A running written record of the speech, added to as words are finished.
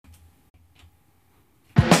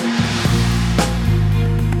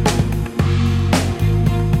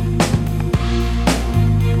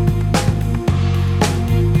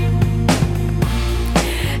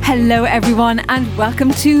Hello everyone and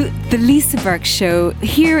welcome to the Lisa Burke Show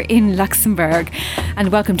here in Luxembourg,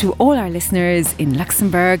 and welcome to all our listeners in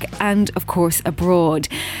Luxembourg and of course abroad.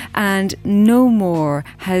 And no more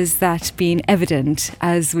has that been evident,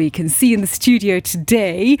 as we can see in the studio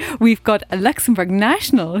today. We've got a Luxembourg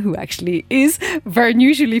national who actually is, very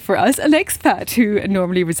unusually for us, an expat who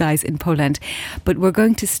normally resides in Poland. But we're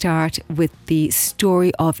going to start with the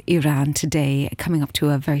story of Iran today, coming up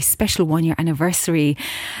to a very special one-year anniversary.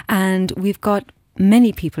 And we've got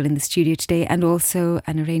many people in the studio today, and also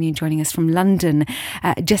an Iranian joining us from London.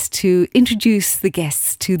 Just to introduce the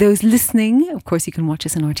guests to those listening, of course you can watch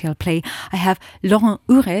us on RTL Play. I have Laurent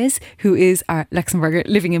Urez, who is our Luxembourger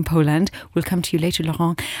living in Poland. We'll come to you later,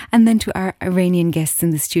 Laurent. And then to our Iranian guests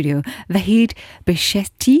in the studio, Vahid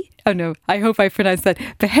Beheshti. Oh no, I hope I pronounced that.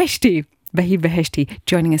 Vahid Beheshti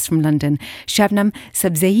joining us from London, Shabnam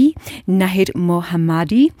Sabzehi, Nahid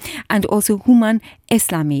Mohammadi, and also Human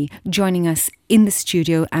Eslami joining us in the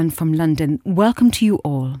studio and from London. Welcome to you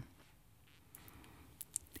all.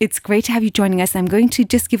 It's great to have you joining us. I'm going to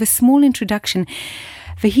just give a small introduction.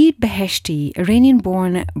 Vahid Beheshti,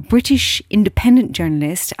 Iranian-born British independent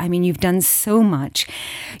journalist. I mean, you've done so much.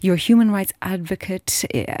 You're a human rights advocate,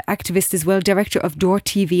 activist as well, director of Door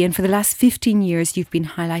TV. And for the last 15 years, you've been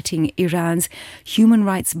highlighting Iran's human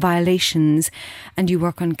rights violations, and you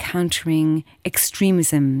work on countering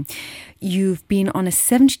extremism. You've been on a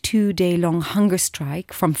 72-day-long hunger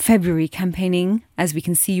strike from February, campaigning, as we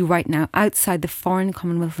can see you right now, outside the Foreign,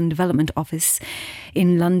 Commonwealth and Development Office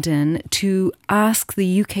in London to ask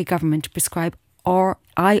the UK government to prescribe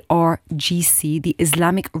IRGC, the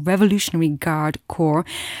Islamic Revolutionary Guard Corps,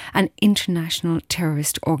 an international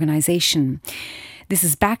terrorist organisation. This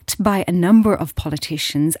is backed by a number of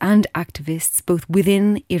politicians and activists, both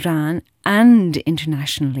within Iran and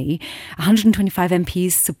internationally. 125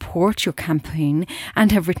 MPs support your campaign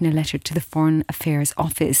and have written a letter to the Foreign Affairs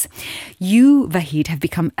Office. You, Vahid, have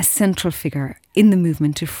become a central figure in the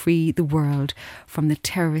movement to free the world from the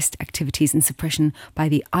terrorist activities and suppression by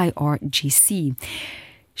the IRGC.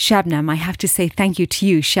 Shabnam, I have to say thank you to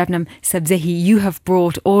you. Shabnam Sabzehi, you have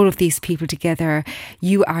brought all of these people together.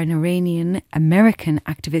 You are an Iranian-American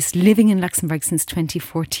activist living in Luxembourg since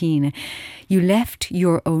 2014. You left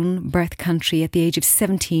your own birth country at the age of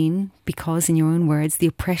 17 because, in your own words, the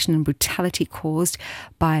oppression and brutality caused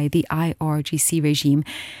by the IRGC regime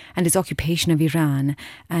and its occupation of Iran.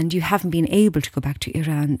 And you haven't been able to go back to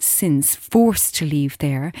Iran since, forced to leave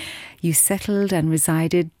there. You settled and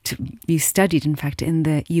resided, you studied, in fact, in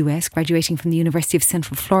the US, graduating from the University of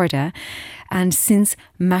Central Florida. And since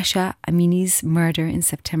Masha Amini's murder in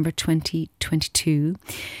September 2022,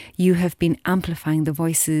 you have been amplifying the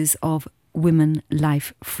voices of women,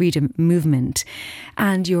 life, freedom movement.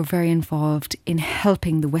 And you're very involved in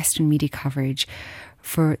helping the Western media coverage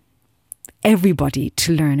for everybody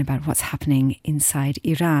to learn about what's happening inside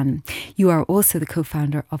Iran. You are also the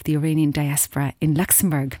co-founder of the Iranian diaspora in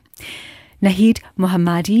Luxembourg. Nahid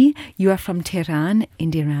Mohammadi, you are from Tehran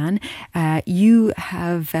in Iran. You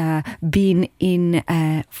have been in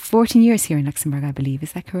 14 years here in Luxembourg, I believe.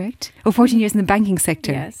 Is that correct? 14 years in the banking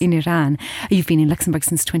sector in Iran. You've been in Luxembourg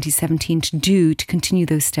since 2017 to continue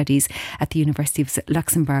those studies at the University of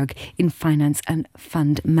Luxembourg in finance and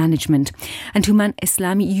fund management. And Human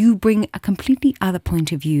Eslami, you bring a completely other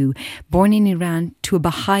point of view. Born in Iran to a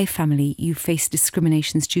Baha'i family, you faced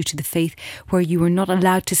discriminations due to the faith, where you were not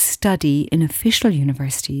allowed to study in official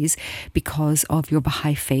universities because of your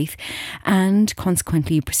Baha'i faith, and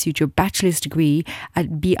consequently you pursued your bachelor's degree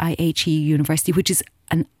at BIHE University, which is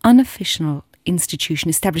an unofficial institution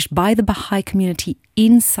established by the Baha'i community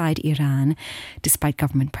inside Iran, despite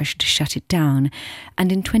government pressure to shut it down.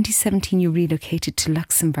 And in 2017 you relocated to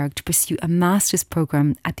Luxembourg to pursue a master's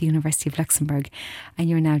programme at the University of Luxembourg, and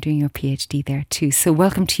you're now doing your PhD there too. So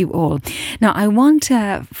welcome to you all. Now I want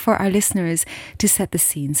for our listeners to set the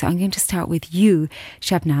scene, so I'm going to start with you,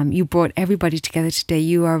 Shabnam. You brought everybody together today.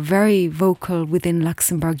 You are very vocal within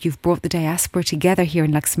Luxembourg. You've brought the diaspora together here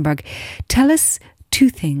in Luxembourg. Tell us two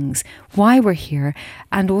things: why we're here,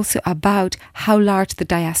 and also about how large the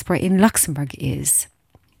diaspora in Luxembourg is.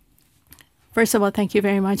 First of all, thank you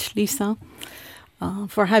very much, Lisa,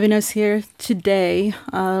 for having us here today.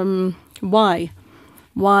 Why?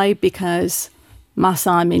 Why? Because Mahsa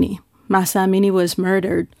Amini was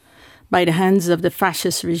murdered by the hands of the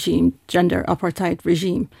fascist regime, gender apartheid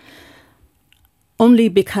regime, only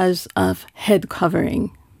because of head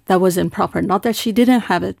covering that was improper. Not that she didn't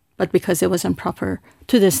have it, but because it was improper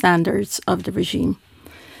to the standards of the regime.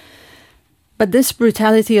 But this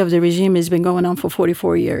brutality of the regime has been going on for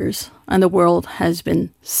 44 years, and the world has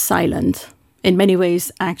been silent. In many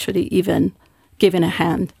ways, actually, even given a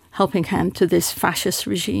hand helping hand to this fascist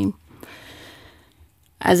regime.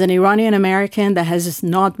 As an Iranian American that has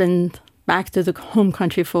not been back to the home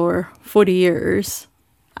country for 40 years,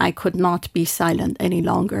 I could not be silent any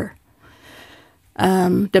longer.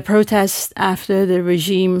 The protests after the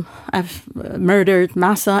regime murdered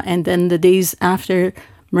Massa, and then the days after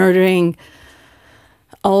murdering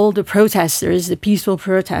all the protesters, the peaceful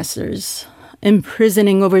protesters,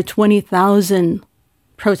 imprisoning over 20,000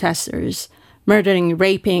 protesters, murdering,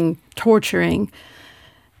 raping, torturing,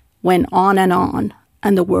 went on,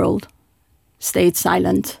 and the world stayed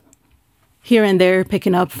silent, here and there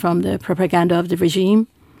picking up from the propaganda of the regime.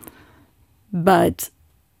 But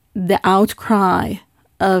the outcry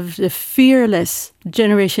of the fearless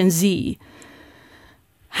Generation Z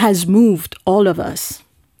has moved all of us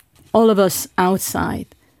outside.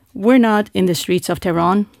 We're not in the streets of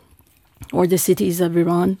Tehran or the cities of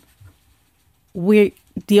Iran.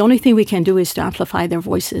 The only thing we can do is to amplify their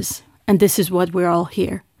voices. And this is what we're all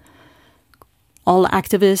here. All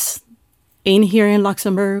activists here in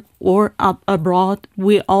Luxembourg or abroad,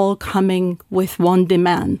 we're all coming with one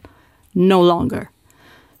demand: no longer.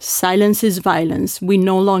 Silence is violence. We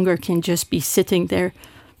no longer can just be sitting there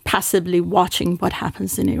passively watching what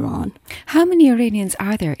happens in Iran. How many Iranians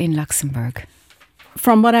are there in Luxembourg?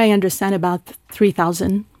 From what I understand, about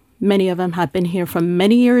 3,000. Many of them have been here from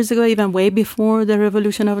many years ago, even way before the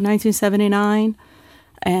revolution of 1979.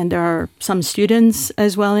 And there are some students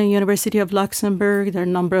as well in University of Luxembourg. There are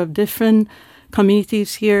a number of different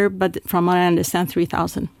communities here, but from what I understand,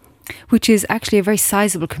 3,000. Which is actually a very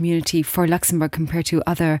sizable community for Luxembourg compared to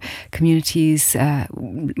other communities,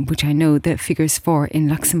 which I know the figures for in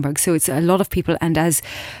Luxembourg. So it's a lot of people. And as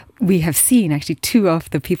we have seen, actually, two of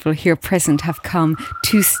the people here present have come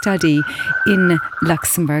to study in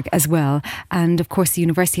Luxembourg as well. And of course, the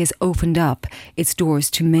university has opened up its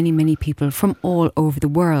doors to many, many people from all over the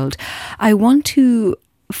world. I want to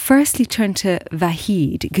firstly turn to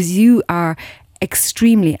Vahid, because you are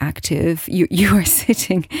extremely active. You are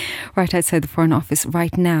sitting right outside the Foreign Office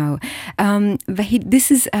right now. Vahid, this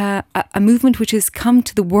is a movement which has come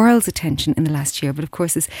to the world's attention in the last year. But of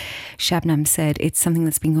course, as Shabnam said, it's something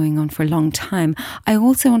that's been going on for a long time. I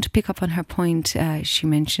also want to pick up on her point. She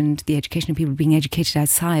mentioned the education of people being educated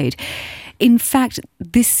outside. In fact,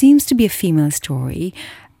 this seems to be a female story.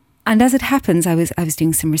 And as it happens, I was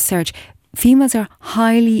doing some research. Females are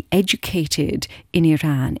highly educated in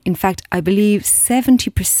Iran. In fact, I believe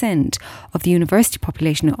 70% of the university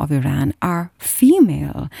population of Iran are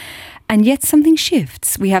female. And yet something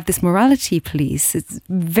shifts. We have this morality police. It's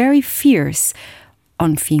very fierce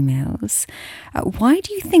on females. Why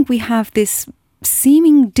do you think we have this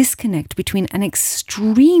seeming disconnect between an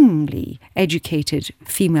extremely educated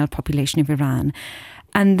female population of Iran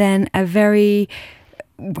and then a very,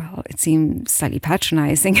 well, it seems slightly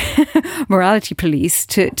patronising morality police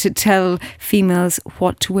to tell females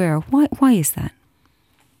what to wear? Why is that?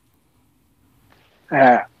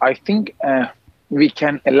 I think we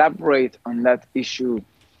can elaborate on that issue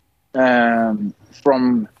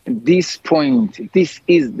from this point. This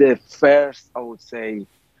is the first, I would say,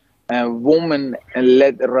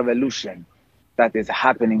 woman-led revolution that is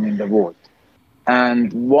happening in the world.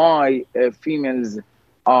 And why females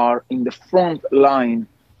are in the front line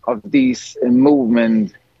of this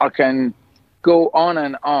movement. I can go on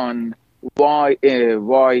and on why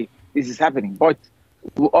this is happening. But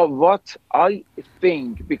what I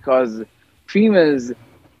think, because females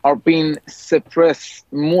are being suppressed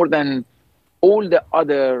more than all the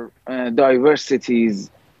other diversities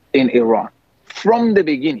in Iran. From the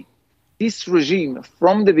beginning, this regime,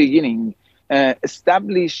 from the beginning,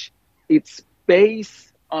 established its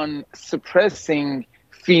base on suppressing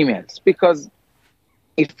females, because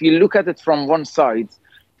if you look at it from one side,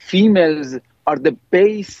 females are the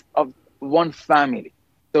base of one family.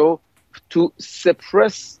 So to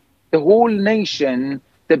suppress the whole nation,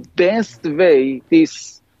 the best way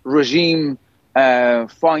this regime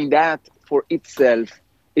find out for itself,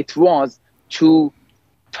 it was to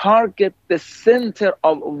target the center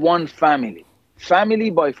of one family,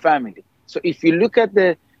 family by family. So if you look at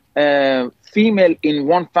the female in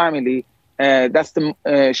one family,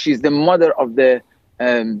 she's the mother of the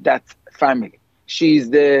that family. She's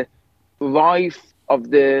the wife of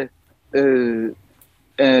the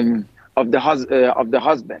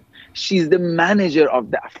husband. She's the manager of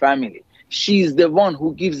that family. She's the one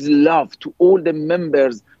who gives love to all the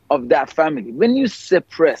members of that family. When you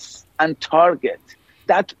suppress and target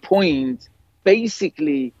that point,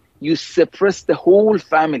 basically you suppress the whole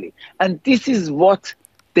family. And this is what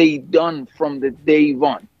they done from the day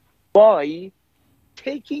one, by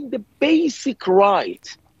taking the basic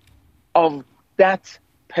right of that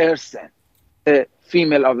person, the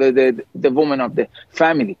female of the woman of the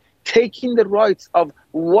family, taking the rights of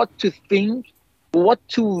what to think, what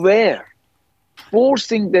to wear,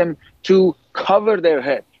 forcing them to cover their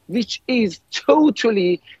head, which is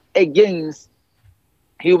totally against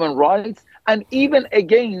human rights and even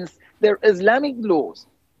against their Islamic laws.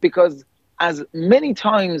 Because as many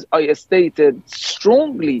times I stated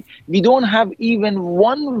strongly, we don't have even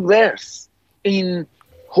one verse in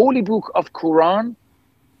Holy Book of Quran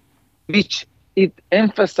which it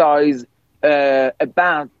emphasizes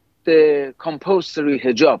about the compulsory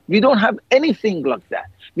hijab. We don't have anything like that.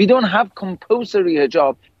 We don't have compulsory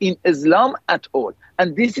hijab in Islam at all.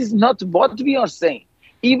 And this is not what we are saying.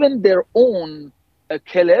 Even their own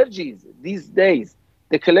clergies these days,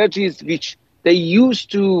 the clergies which they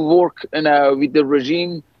used to work with the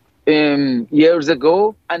regime years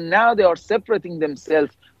ago, and now they are separating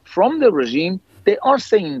themselves from the regime, they are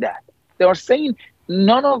saying that. They are saying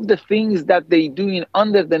none of the things that they do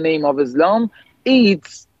under the name of Islam,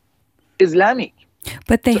 it's Islamic.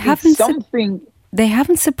 But they So haven't it's something. They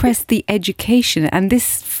haven't suppressed the education, and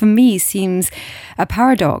this for me seems a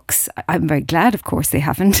paradox. I'm very glad, of course, they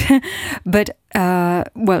haven't. But,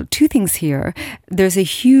 well, two things here. There's a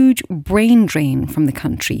huge brain drain from the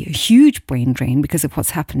country, a huge brain drain because of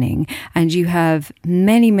what's happening. And you have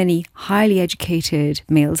many, many highly educated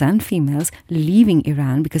males and females leaving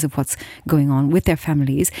Iran because of what's going on with their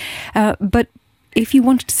families. But if you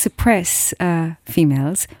wanted to suppress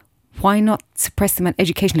females, why not suppress them at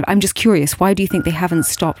education level? I'm just curious. Why do you think they haven't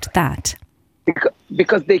stopped that?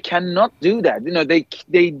 Because they cannot do that.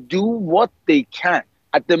 They do what they can.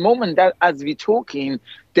 At the moment that as we're talking,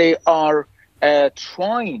 they are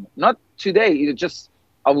trying, not today, just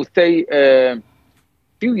I would say a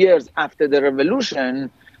few years after the revolution,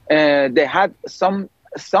 they had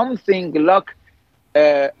something like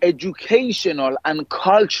educational and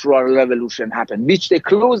cultural revolution happened, which they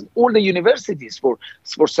closed all the universities for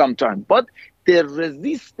some time. But the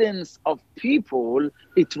resistance of people,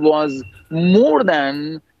 it was more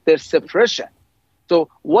than their suppression. So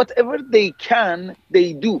whatever they can,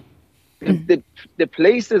 they do. The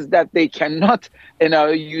places that they cannot,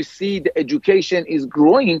 you see the education is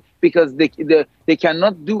growing because they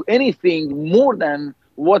cannot do anything more than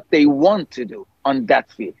what they want to do on that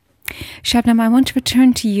field. Shabnam, I want to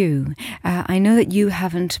return to you. I know that you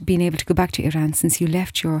haven't been able to go back to Iran since you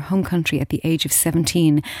left your home country at the age of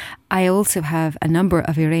 17. I also have a number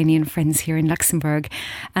of Iranian friends here in Luxembourg,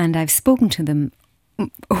 and I've spoken to them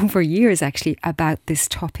over years actually about this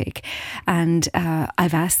topic, and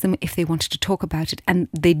I've asked them if they wanted to talk about it, and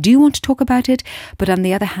they do want to talk about it, but on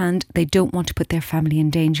the other hand they don't want to put their family in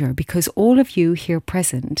danger, because all of you here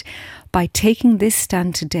present, by taking this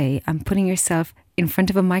stand today and putting yourself in front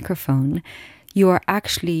of a microphone, you are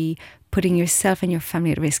actually putting yourself and your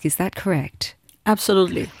family at risk. Is that correct?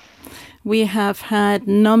 Absolutely. We have had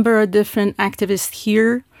a number of different activists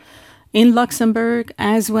here in Luxembourg,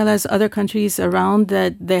 as well as other countries around,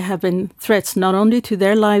 that there have been threats not only to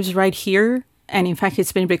their lives right here, and in fact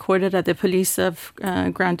it's been recorded at the police of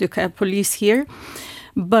Grand Ducal Police here,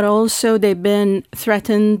 but also they've been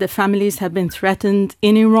threatened, the families have been threatened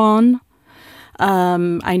in Iran.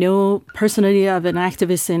 I know personally of an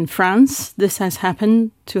activist in France. This has happened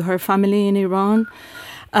to her family in Iran.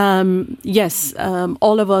 Yes,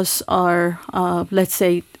 all of us are, let's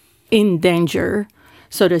say, in danger,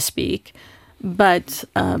 so to speak. But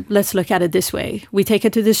let's look at it this way. We take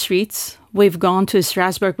it to the streets. We've gone to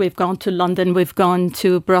Strasbourg. We've gone to London. We've gone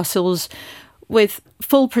to Brussels with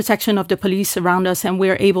full protection of the police around us, and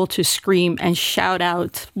we're able to scream and shout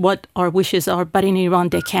out what our wishes are. But in Iran,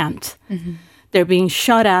 they can't. Mm-hmm. They're being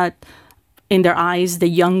shot at in their eyes, the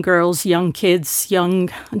young girls, young kids, young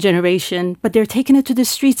generation, but they're taking it to the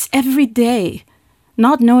streets every day,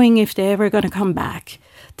 not knowing if they're ever going to come back.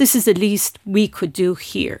 This is the least we could do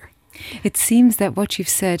here. It seems that what you've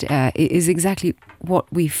said is exactly what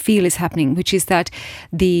we feel is happening, which is that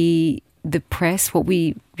the press, what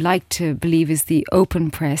we like to believe is the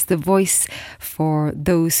open press, the voice for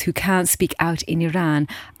those who can't speak out in Iran,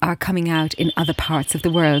 are coming out in other parts of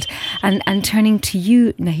the world. And turning to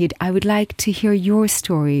you, Nahid, I would like to hear your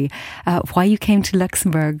story, why you came to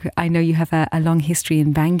Luxembourg. I know you have a long history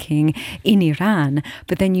in banking in Iran,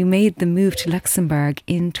 but then you made the move to Luxembourg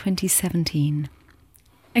in 2017.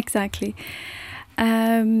 Exactly.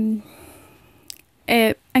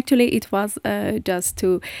 Actually, it was just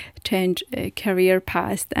to change career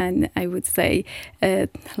path and I would say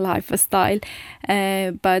lifestyle,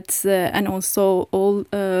 but and also all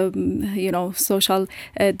social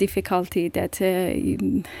difficulty that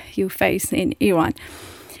you face in Iran.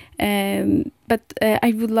 But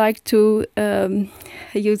I would like to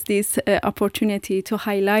use this opportunity to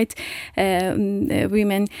highlight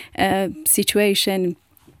women situation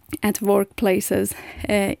at workplaces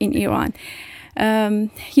in Iran.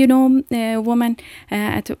 Women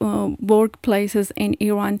at workplaces in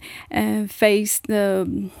Iran face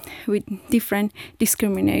with different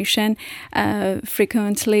discrimination,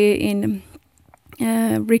 frequently in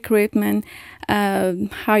recruitment,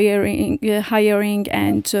 hiring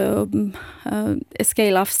and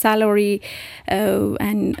scale of salary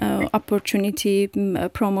and opportunity,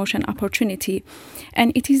 promotion opportunity.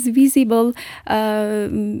 And it is visible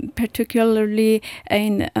particularly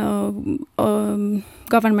in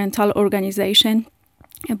governmental organization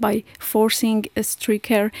by forcing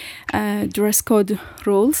stricter dress code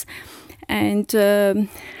rules. And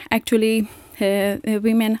actually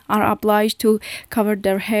women are obliged to cover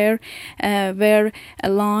their hair, wear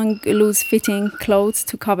long, loose-fitting clothes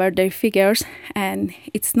to cover their figures, and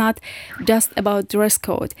it's not just about dress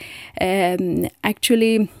code.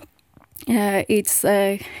 Actually, it's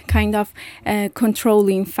a kind of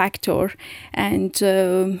controlling factor, and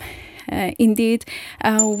indeed,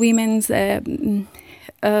 women's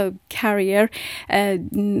career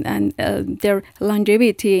and their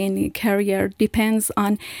longevity in career depends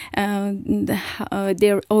on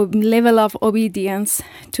their level of obedience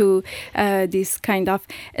to this kind of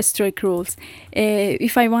strict rules.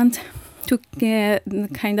 If I want to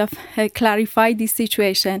kind of clarify this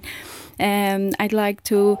situation, I'd like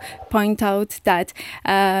to point out that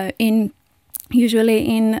usually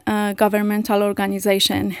in a governmental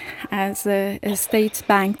organization, as a state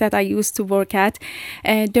bank that I used to work at,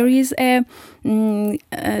 there is a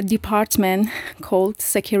department called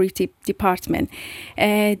security department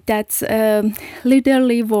that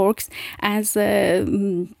literally works as a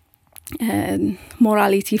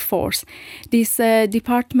morality force. This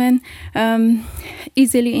department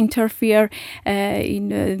easily interfere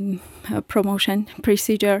in promotion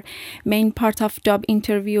procedure. Main part of job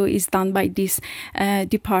interview is done by this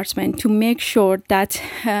department to make sure that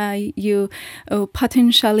you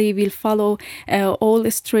potentially will follow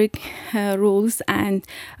all strict rules, and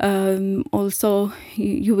also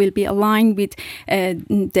you will be aligned with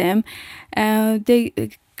them. They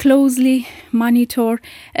closely monitor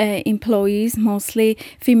employees, mostly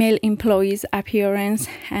female employees' appearance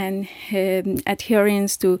and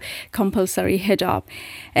adherence to compulsory hijab,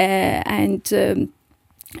 and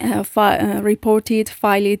reported,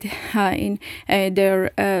 filed in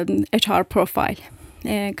their HR profile.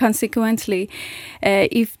 Consequently,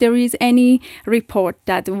 if there is any report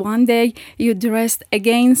that one day you dressed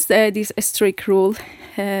against this strict rule,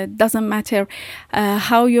 doesn't matter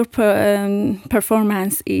how your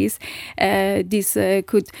performance is, this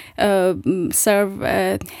could serve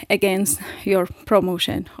against your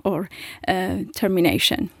promotion or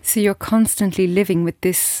termination. So you're constantly living with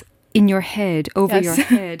this in your head, over Yes. your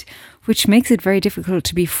head, which makes it very difficult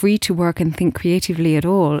to be free to work and think creatively at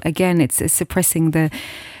all. Again, it's suppressing the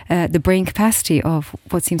brain capacity of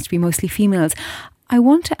what seems to be mostly females. I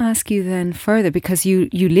want to ask you then further, because you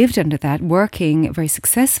lived under that, working very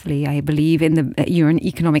successfully, I believe, you're an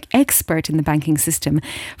economic expert in the banking system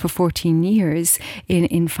for 14 years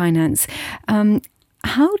in finance.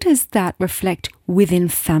 How does that reflect within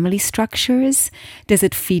family structures? Does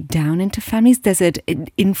it feed down into families? Does it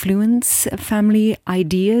influence family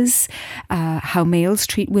ideas, how males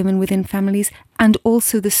treat women within families, and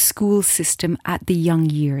also the school system at the young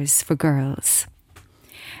years for girls?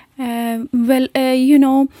 I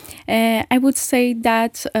would say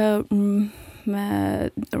that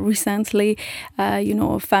recently,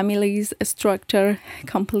 families' structure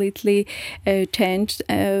completely changed,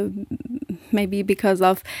 maybe because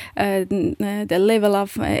of the level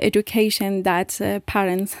of education that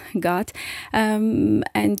parents got. And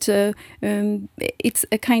it's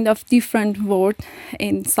a kind of different world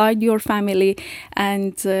inside your family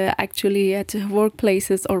and actually at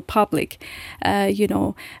workplaces or public.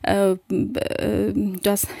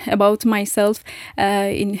 Just about myself,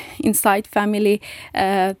 inside family,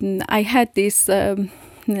 I had this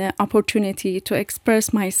opportunity to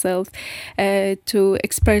express myself, to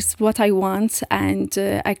express what I want, and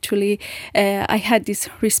actually I had this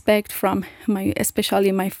respect from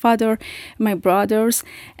especially my father, my brothers,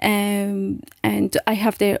 and I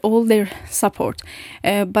have all their support.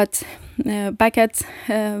 But back at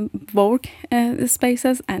work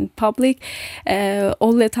spaces and public,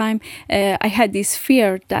 all the time I had this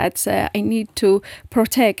fear that I need to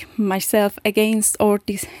protect myself against all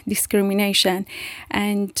this discrimination,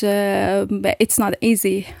 and it's not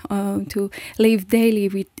easy to live daily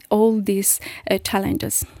with all these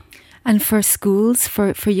challenges. And for schools,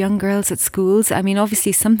 for young girls at schools, I mean,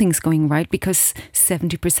 obviously something's going right because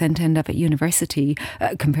 70% end up at university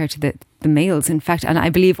compared to the males, in fact. And I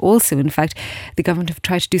believe also, in fact, the government have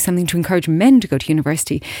tried to do something to encourage men to go to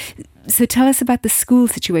university. So tell us about the school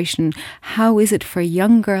situation. How is it for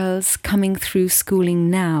young girls coming through schooling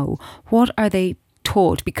now? What are they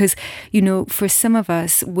taught? Because, you know, for some of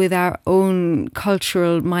us with our own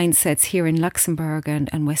cultural mindsets here in Luxembourg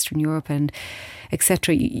and Western Europe and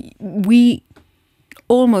etc., we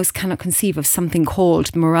almost cannot conceive of something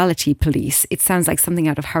called morality police. It sounds like something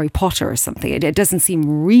out of Harry Potter or something. It doesn't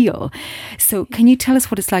seem real. So can you tell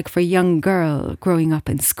us what it's like for a young girl growing up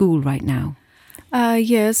in school right now?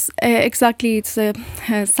 Yes, exactly. It's a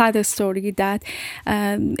sad story that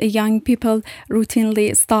young people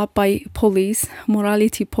routinely stopped by police,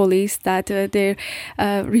 morality police, that they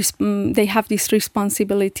have this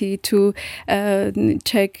responsibility to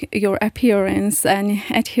check your appearance and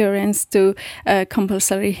adherence to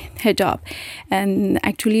compulsory hijab. And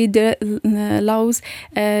actually the laws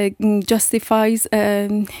justifies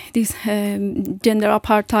this gender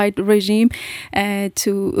apartheid regime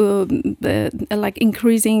to like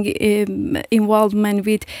increasing involvement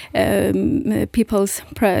with people's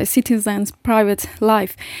citizens' private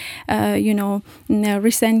life. In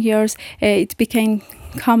recent years, it became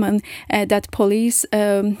common that police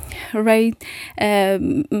raid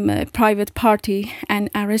private party and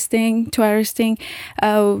arresting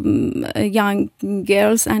young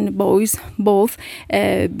girls and boys both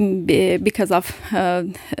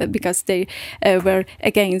because they were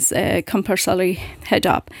against compulsory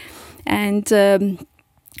hijab. And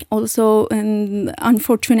also,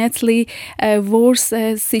 unfortunately, worse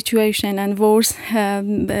situation and worse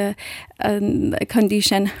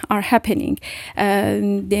condition are happening.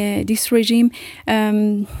 This regime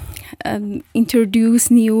introduce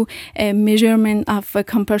new measurement of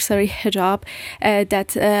compulsory hijab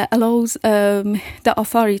that allows the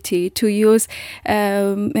authority to use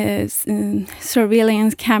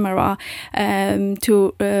surveillance camera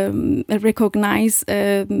to recognize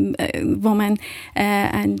women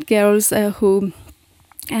and girls who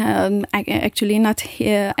actually not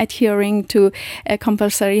adhering to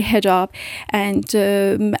compulsory hijab, and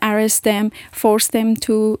arrest them, force them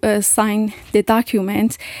to sign the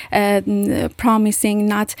document promising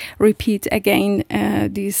not repeat again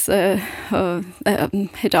this hijab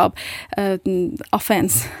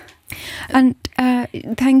offense. And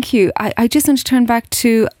thank you. I just want to turn back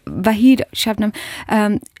to Vahid Shabnam.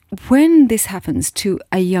 When this happens to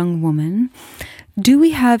a young woman, do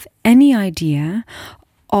we have any idea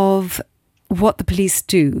of what the police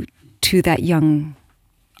do to that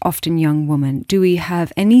often young woman? Do we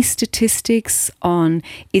have any statistics on,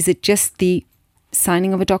 is it just the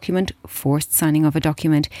signing of a document, forced signing of a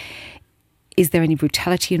document? Is there any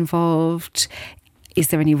brutality involved? Is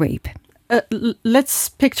there any rape? Let's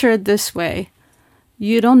picture it this way.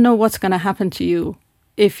 You don't know what's going to happen to you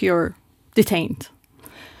if you're detained.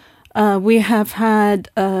 We have had,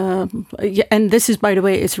 and this is, by the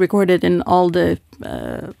way, it's recorded in all the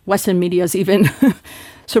Western medias, even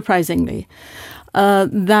surprisingly,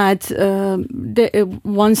 that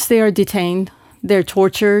once they are detained, they're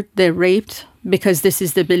tortured, they're raped, because this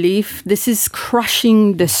is the belief. This is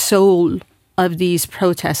crushing the soul of these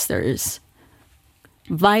protesters,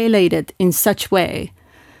 violated in such way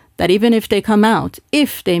that even if they come out,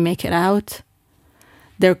 if they make it out,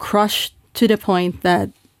 they're crushed to the point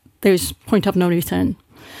that there's point of no return.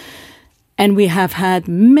 And we have had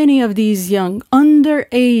many of these young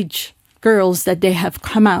underage girls that they have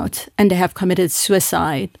come out and they have committed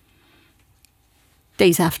suicide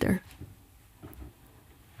days after.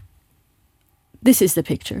 This is the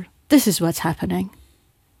picture. This is what's happening.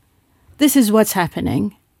 This is what's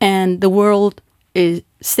happening. And the world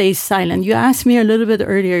stays silent. You asked me a little bit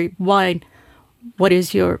earlier, why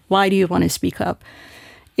do you want to speak up?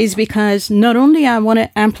 Is because not only I want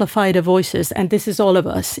to amplify the voices, and this is all of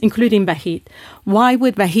us, including Vahid. Why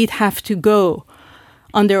would Vahid have to go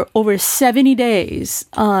under over 70 days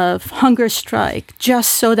of hunger strike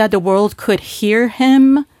just so that the world could hear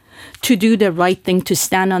him to do the right thing, to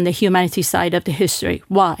stand on the humanity side of the history?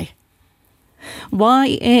 Why?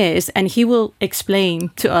 Why is, and he will explain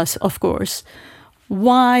to us, of course,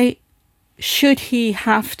 why should he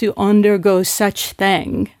have to undergo such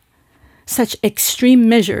extreme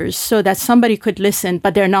measures so that somebody could listen,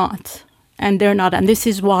 but they're not. And this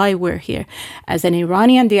is why we're here. As an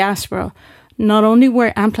Iranian diaspora, not only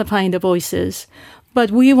we're amplifying the voices,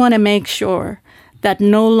 but we want to make sure that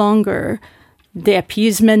no longer the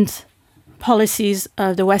appeasement policies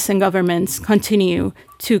of the Western governments continue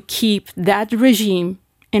to keep that regime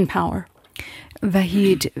in power.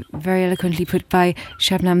 Vahid, very eloquently put by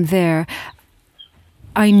Shabnam there.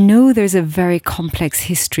 I know there's a very complex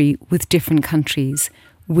history with different countries,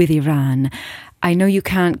 with Iran. I know you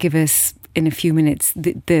can't give us in a few minutes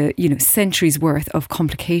the centuries worth of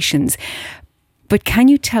complications, but can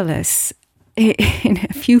you tell us in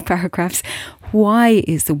a few paragraphs, why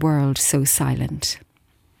is the world so silent?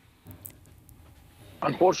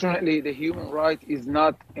 Unfortunately, the human right is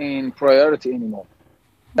not in priority anymore.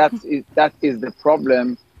 That is the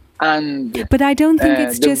problem. But I don't think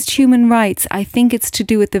it's just human rights. I think it's to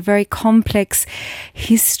do with the very complex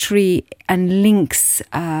history and links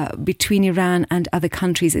between Iran and other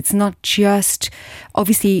countries. It's not just,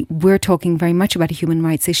 obviously, we're talking very much about a human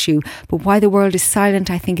rights issue, but why the world is silent,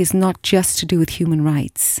 I think, is not just to do with human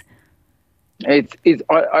rights. I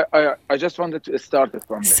just wanted to start it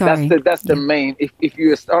from that. Sorry. That's the main. If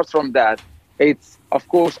you start from that, it's, of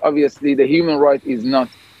course, obviously, the human right is not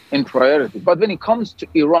in priority. But when it comes to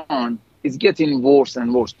Iran, it's getting worse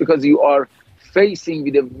and worse because you are facing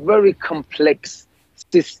with a very complex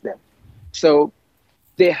system. So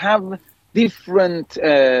they have different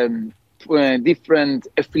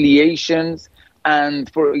affiliations.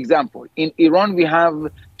 And for example, in Iran, we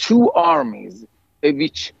have two armies,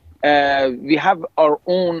 which we have our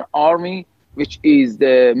own army, which is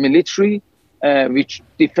the military, which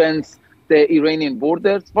defends the Iranian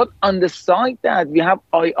borders. But on the side that we have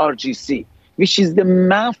IRGC, which is the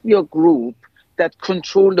mafia group that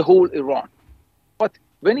control the whole Iran. But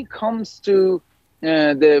when it comes to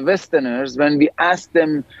the Westerners, when we ask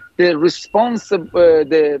them the responsible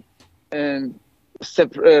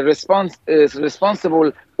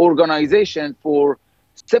organization for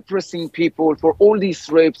suppressing people, for all these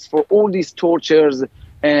rapes, for all these tortures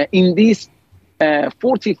in these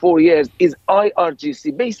 44 years is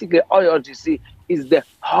IRGC. Basically, IRGC is the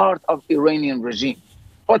heart of Iranian regime.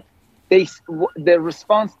 But their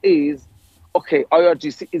response is, okay,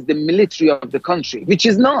 IRGC is the military of the country, which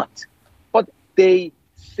is not. But they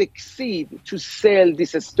succeed to sell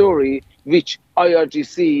this story, which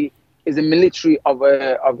IRGC is a military of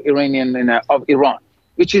Iran,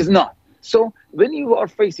 which is not. So when you are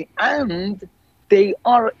facing, and they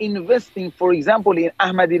are investing, for example, in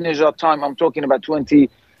Ahmadinejad time, I'm talking about 20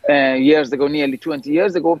 years ago, nearly 20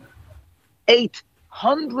 years ago,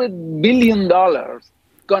 $800 billion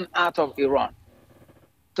gone out of Iran.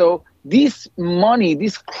 So this money,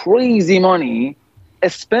 this crazy money,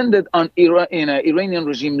 is spent on Iranian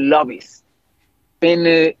regime lobbies,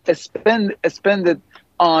 and spent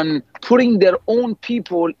on putting their own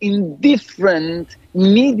people in different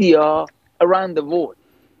media around the world.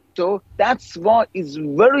 So that's why it's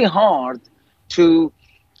very hard to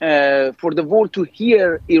for the world to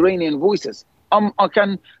hear Iranian voices. I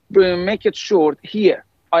can make it short here.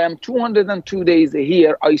 I am 202 days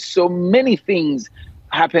here. I saw many things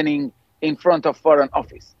happening in front of Foreign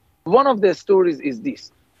Office. One of the stories is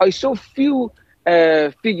this. I saw few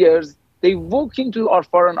figures. They walk into our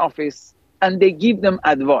Foreign Office and they give them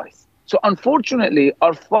advice. So unfortunately,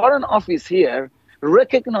 our Foreign Office here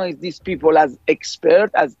recognize these people as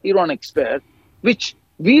expert, as Iran expert, which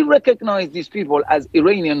we recognize these people as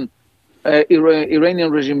Iranian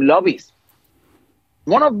regime lobbies.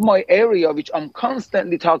 One of my area, which I'm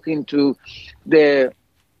constantly talking to the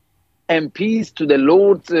MPs, to the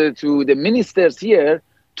lords, to the ministers here,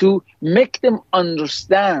 to make them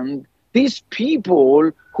understand these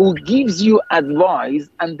people who gives you advice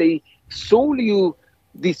and they sold you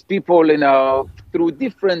these people, through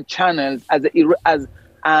different channels as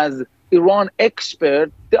Iran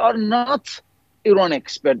expert. They are not Iran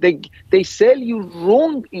expert. They sell you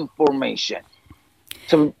wrong information.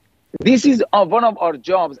 So this is one of our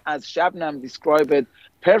jobs, as Shabnam described it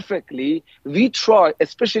perfectly. We try,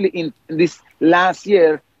 especially in this last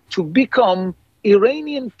year, to become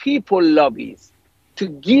Iranian people lobbies, to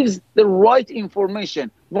give the right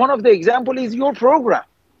information. One of the example is your program.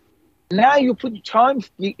 Now you put time,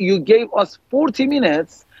 you gave us 40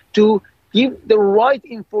 minutes to give the right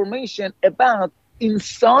information about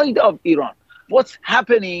inside of Iran. What's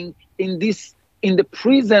happening in the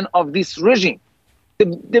prison of this regime?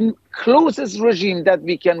 The closest regime that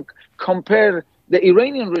we can compare the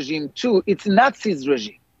Iranian regime to, it's Nazis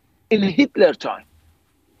regime in Hitler time.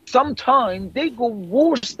 Sometimes they go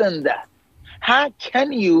worse than that. How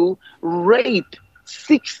can you rape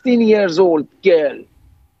 16 years old girl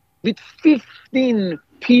with 15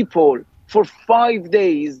 people for 5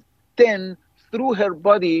 days, then threw her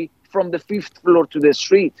body from the 5th floor to the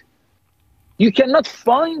street? You cannot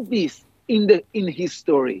find this in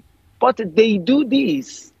history, but they do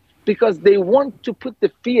this because they want to put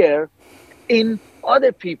the fear in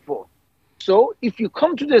other people. So if you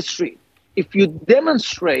come to the street, if you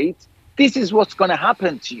demonstrate, this is what's going to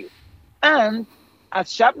happen to you. And as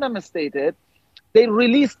Shabnam stated, they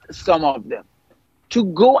released some of them to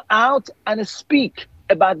go out and speak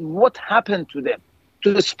about what happened to them,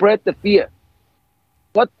 to spread the fear.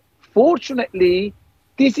 But fortunately,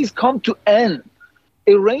 this has come to end.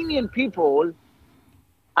 Iranian people,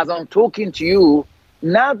 as I'm talking to you,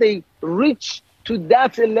 now they reach to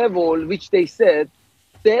that level which they said,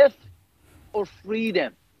 death or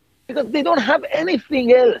freedom, because they don't have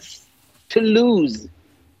anything else to lose.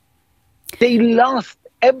 They lost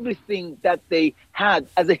everything that they had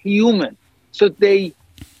as a human. So they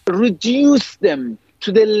reduced them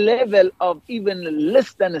to the level of even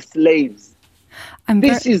less than slaves.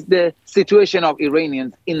 This is the situation of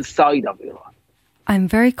Iranians inside of Iran. I'm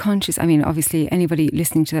very conscious. I mean, obviously, anybody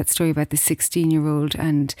listening to that story about the 16-year-old,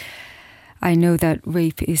 and I know that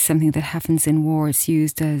rape is something that happens in war. It's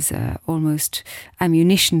used as almost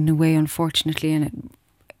ammunition in a way, unfortunately, and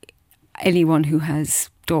anyone who has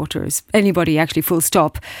daughters, anybody actually full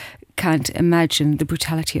stop, can't imagine the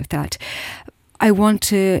brutality of that. I want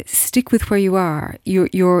to stick with where you are.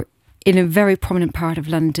 You're in a very prominent part of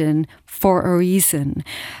London for a reason.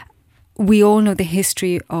 We all know the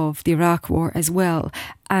history of the Iraq War as well,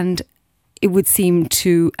 and it would seem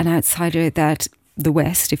to an outsider that the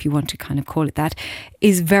West, if you want to kind of call it that,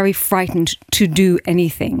 is very frightened to do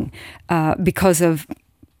anything because of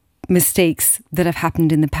mistakes that have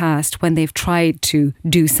happened in the past when they've tried to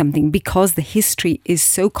do something, because the history is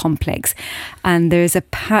so complex and there's a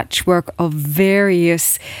patchwork of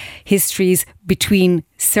various histories between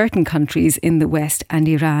certain countries in the West and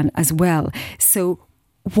Iran as well. So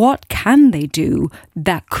what can they do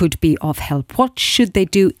that could be of help? What should they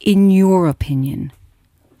do in your opinion?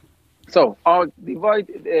 So I'll divide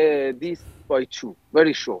this by two,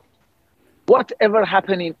 very short. Whatever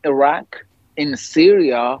happened in Iraq, in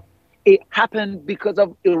Syria, it happened because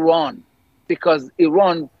of Iran, because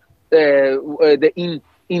Iran, the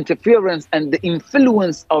interference and the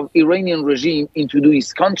influence of Iranian regime into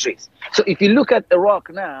these countries. So if you look at Iraq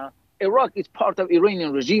now, Iraq is part of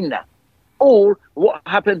Iranian regime now. Or what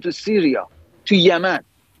happened to Syria, to Yemen.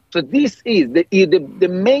 So this is the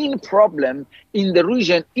main problem in the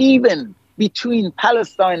region, even between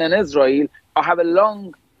Palestine and Israel. I have a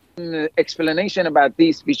long explanation about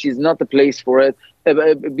this, which is not the place for it.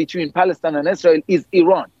 Between Palestine and Israel is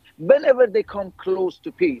Iran. Whenever they come close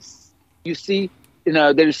to peace, you see,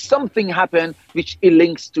 there is something happen which it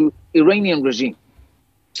links to Iranian regime.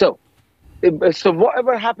 So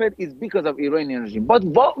whatever happened is because of Iranian regime. But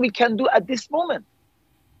what we can do at this moment,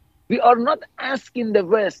 we are not asking the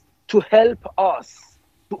West to help us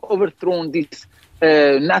to overthrow this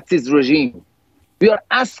Nazis regime. We are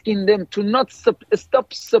asking them to not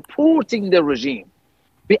stop supporting the regime.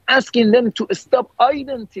 We're asking them to stop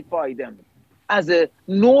identify them as a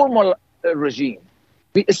normal regime.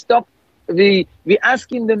 We're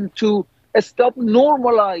asking them to stop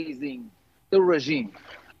normalizing the regime.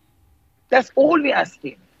 That's all we're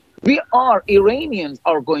asking. Iranians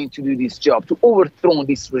are going to do this job, to overthrow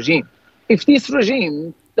this regime. If this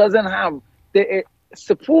regime doesn't have the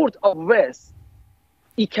support of West,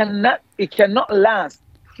 it cannot last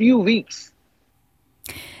few weeks.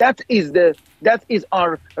 That is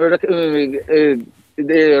our the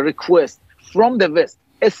request from the West.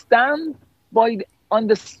 Stand on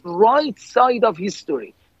the right side of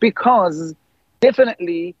history, because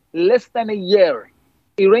definitely less than a year,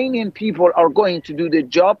 Iranian people are going to do the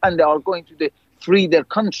job and they are going to free their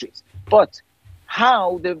countries. But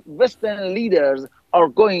how the Western leaders are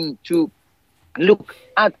going to look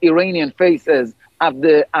at Iranian faces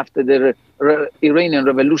after the Iranian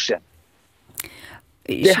revolution?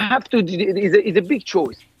 They have to. It's a big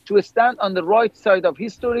choice to stand on the right side of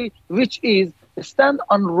history, which is stand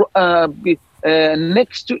on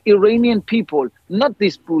next to Iranian people, not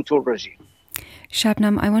this brutal regime.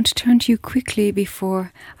 Shabnam, I want to turn to you quickly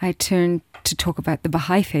before I turn to talk about the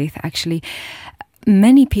Baha'i faith, actually.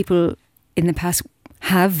 Many people in the past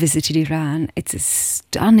have visited Iran. It's a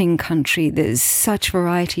stunning country. There's such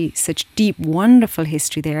variety, such deep, wonderful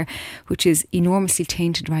history there, which is enormously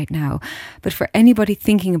tainted right now. But for anybody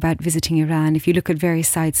thinking about visiting Iran, if you look at various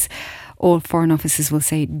sites, all foreign offices will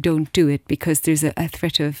say, don't do it, because there's a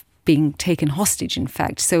threat of being taken hostage, in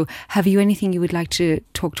fact. So have you anything you would like to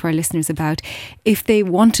talk to our listeners about if they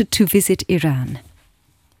wanted to visit Iran?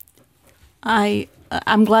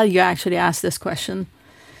 I'm glad you actually asked this question,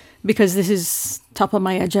 because this is top of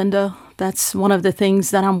my agenda. That's one of the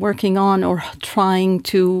things that I'm working on, or trying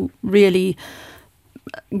to really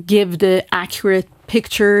give the accurate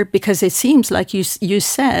picture, because it seems like you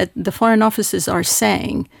said the foreign offices are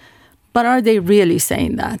saying, but are they really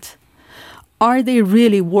saying that? Are they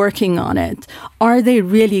really working on it? Are they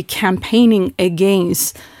really campaigning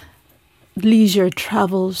against leisure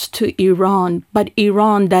travels to Iran, but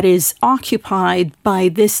Iran that is occupied by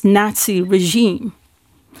this Nazi regime?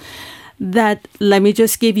 That, let me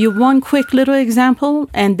just give you one quick little example,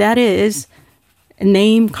 and that is a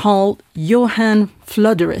name called Johann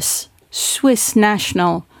Flöderis, Swiss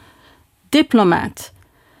national diplomat.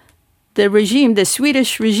 The regime, the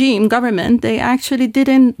Swedish regime government, they actually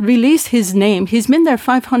didn't release his name. He's been there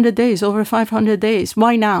 500 days, over 500 days.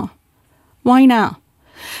 Why now? Why now?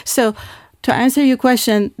 So to answer your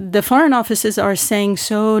question, the foreign offices are saying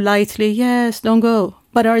so lightly, yes, don't go.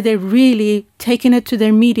 But are they really taking it to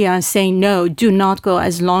their media and saying, no, do not go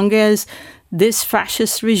as long as this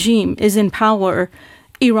fascist regime is in power?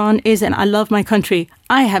 Iran isn't. I love my country.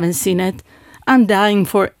 I haven't seen it. I'm dying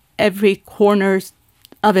for every corner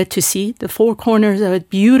of it to see, the four corners of it,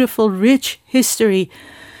 beautiful, rich history.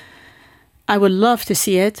 I would love to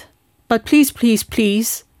see it. But please, please,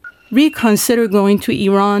 please, reconsider going to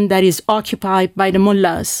Iran that is occupied by the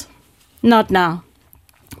mullahs. Not now.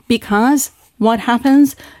 Because what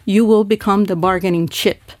happens? You will become the bargaining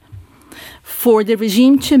chip. For the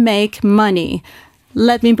regime to make money,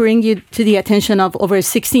 let me bring you to the attention of over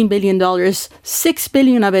 $16 billion. $6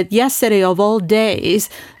 billion of it yesterday of all days.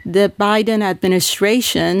 The Biden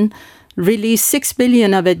administration released $6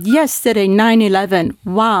 billion of it yesterday, 9/11.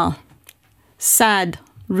 Wow. Sad.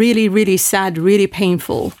 Really, really sad, really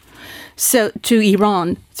painful. So to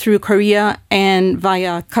Iran through Korea and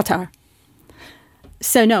via Qatar.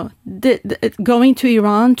 So no, going to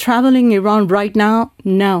Iran, traveling Iran right now,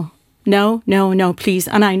 no. No, no, no, please.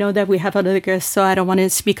 And I know that we have other guests, so I don't want to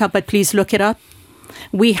speak up, but please look it up.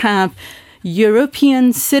 We have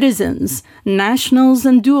European citizens, nationals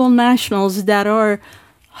and dual nationals that are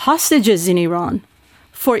hostages in Iran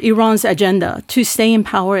for Iran's agenda to stay in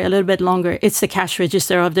power a little bit longer. It's the cash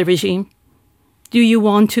register of the regime. Do you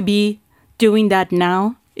want to be doing that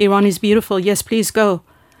now? Iran is beautiful. Yes, please go.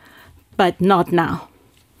 But not now.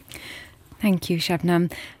 Thank you,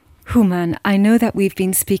 Shabnam. Hooman, I know that we've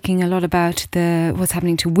been speaking a lot about what's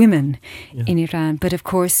happening to women in Iran, but of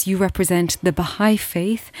course you represent the Baha'i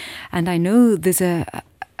faith, and I know there's a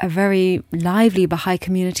very lively Baha'i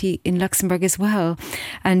community in Luxembourg as well.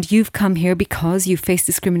 And you've come here because you faced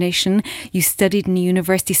discrimination. You studied in a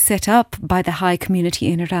university set up by the Baha'i community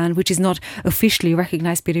in Iran, which is not officially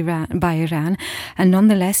recognised by Iran. And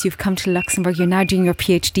nonetheless, you've come to Luxembourg. You're now doing your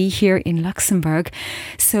PhD here in Luxembourg.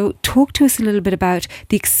 So talk to us a little bit about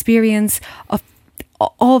the experience of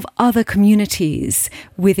other communities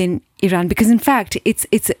within Iran, because in fact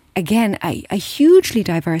it's again a hugely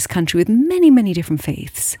diverse country with many different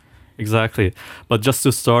faiths. Exactly. But just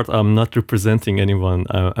to start, I'm not representing anyone.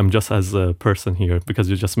 I'm just as a person here, because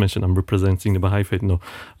you just mentioned I'm representing the Baha'i faith. No,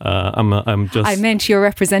 I'm just... I meant you're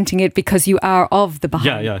representing it because you are of the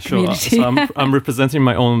Baha'i community. Sure. So I'm representing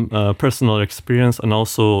my own personal experience, and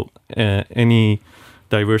also any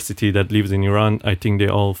diversity that lives in Iran. I think they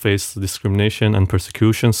all face discrimination and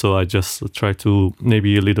persecution. So I just try to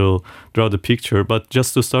maybe a little draw the picture. But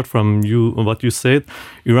just to start from what you said,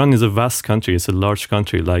 Iran is a vast country. It's a large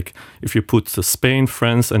country. Like if you put Spain,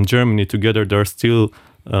 France, and Germany together, they're still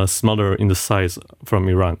smaller in the size from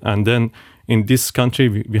Iran. And then in this country,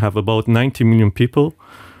 we have about 90 million people,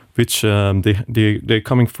 which they're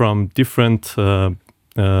coming from different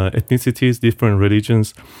ethnicities, different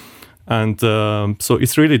religions. And so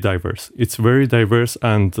it's really diverse. It's very diverse.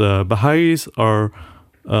 And Baha'is are,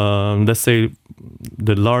 let's say,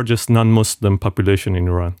 the largest non-Muslim population in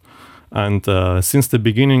Iran. And since the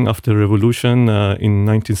beginning of the revolution in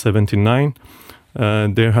 1979,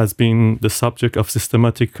 there has been the subject of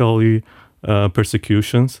systematically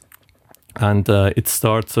persecutions. And it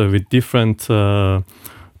starts with different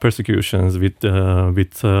persecutions, with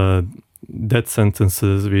death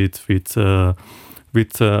sentences,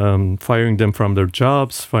 with firing them from their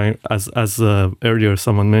jobs. As earlier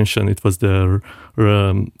someone mentioned, it was the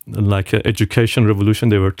education revolution.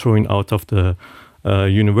 They were thrown out of the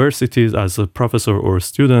universities as a professor or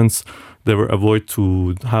students. They were avoided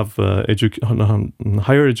to have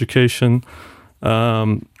higher education.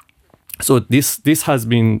 So this has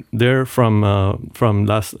been there from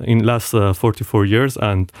last 44 years,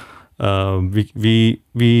 and we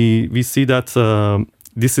see that.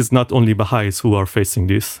 This is not only Baha'is who are facing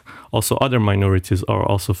this. Also, other minorities are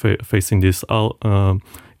also facing this.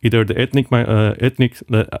 Either the ethnic,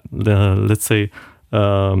 let's say,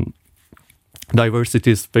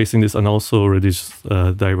 diversity is facing this, and also religious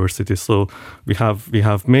diversity. So we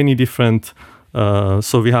have many different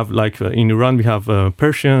So we have in Iran, we have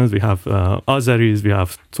Persians, we have Azeris, we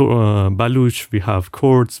have Baluch, we have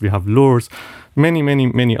Kurds, we have Lurs,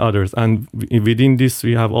 many others. And within this,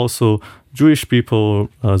 we have also Jewish people,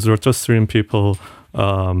 Zoroastrian people,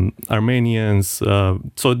 Armenians.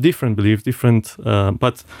 So different beliefs,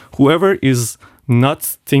 but whoever is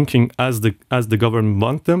not thinking as the government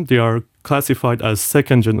wants them, they are classified as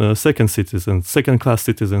second citizen, second-class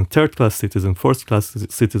citizen, third-class citizen, fourth-class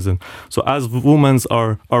citizen. So as women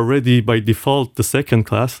are already by default the second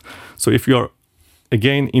class, so if you are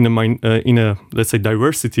again in a let's say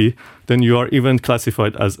diversity, then you are even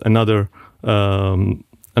classified as another kind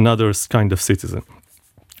of citizen.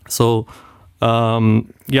 So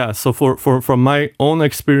so from my own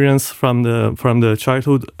experience from the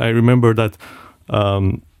childhood, I remember that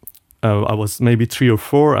I was maybe 3 or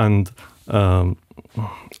 4, and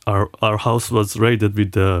our house was raided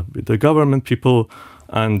with the government people,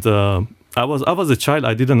 and I was a child.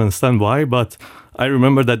 I didn't understand why, but I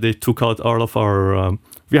remember that they took out all of our.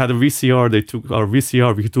 We had a VCR. They took our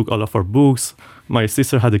VCR. We took all of our books. My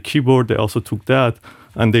sister had a keyboard. They also took that,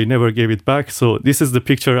 and they never gave it back. So this is the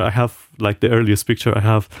picture I have, like the earliest picture I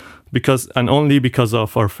have, only because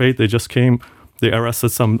of our faith. They just came. They arrested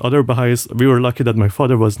some other Baha'is. We were lucky that my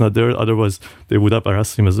father was not there. Otherwise, they would have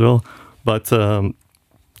arrested him as well. But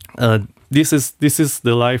this is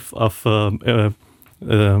the life of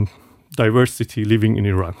diversity living in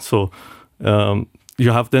Iran. So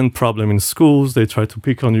you have then problem in schools. They try to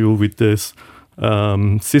pick on you with this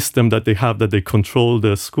system that they have, that they control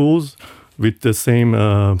the schools with the same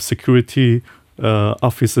security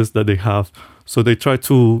offices that they have. So they try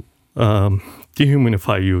to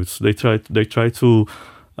dehumanize you. So they try to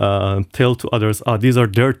tell to others, these are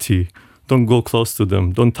dirty. Don't go close to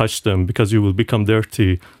them. Don't touch them because you will become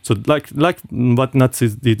dirty. So like what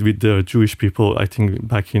Nazis did with the Jewish people, I think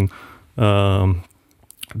back in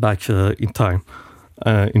time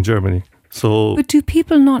in Germany. So, but do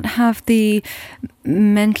people not have the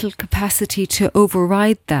mental capacity to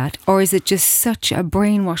override that, or is it just such a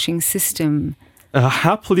brainwashing system?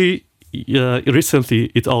 Happily,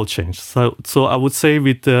 recently it all changed. So I would say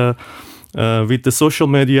with the social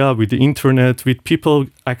media, with the internet, with people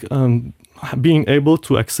being able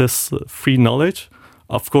to access free knowledge.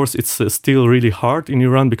 Of course, it's still really hard in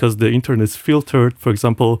Iran because the internet is filtered. For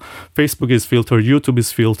example, Facebook is filtered, YouTube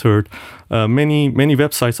is filtered. Many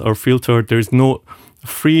websites are filtered. There is no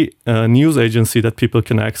free news agency that people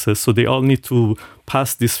can access. So they all need to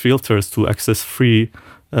pass these filters to access free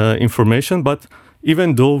information. But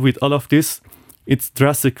even though with all of this, it's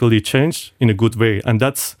drastically changed in a good way. And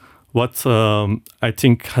that's what I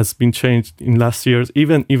think has been changed in last years,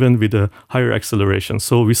 even with a higher acceleration.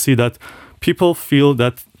 So we see that people feel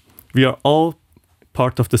that we are all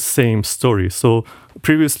part of the same story. So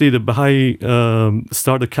previously, the Baha'i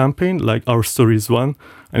started a campaign like Our Story is One,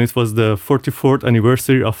 and it was the 44th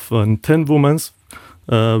anniversary of 10 women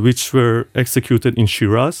which were executed in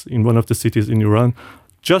Shiraz, in one of the cities in Iran,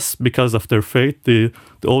 just because of their faith. The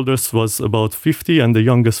oldest was about 50, and the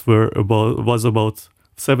youngest was about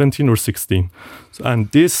 17 or 16.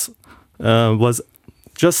 And this was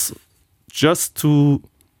just to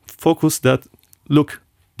focus that, look,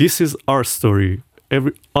 this is our story.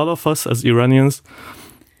 All of us as Iranians,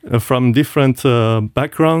 from different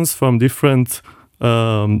backgrounds, from different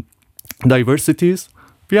diversities,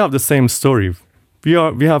 we have the same story. We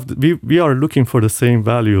are looking for the same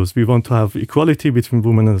values. We want to have equality between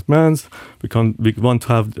women and men. We want to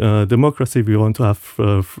have democracy. We want to have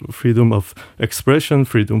freedom of expression,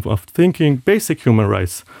 freedom of thinking, basic human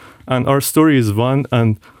rights. And our story is one,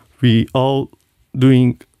 and we are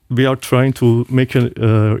trying to make an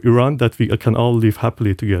Iran that we can all live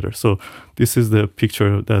happily together. So this is the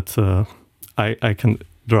picture that I can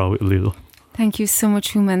draw a little. Thank you so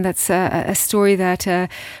much, Human. That's a story that,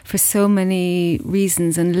 for so many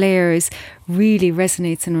reasons and layers, really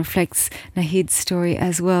resonates and reflects Nahid's story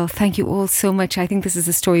as well. Thank you all so much. I think this is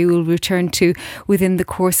a story we'll return to within the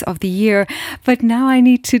course of the year. But now I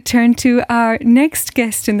need to turn to our next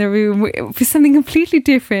guest in the room for something completely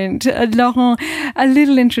different. Laurent, a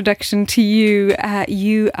little introduction to you.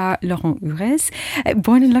 You are Laurent Urez,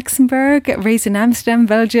 born in Luxembourg, raised in Amsterdam,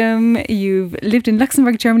 Belgium. You've lived in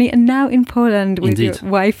Luxembourg, Germany, and now in Poland with Indeed.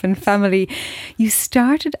 your wife and family. You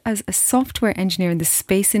started as a software engineer in the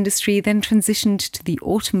space industry, then transitioned to the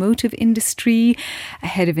automotive industry, a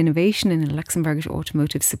head of innovation in a Luxembourgish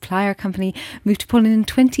automotive supplier company, moved to Poland in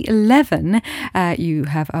 2011. You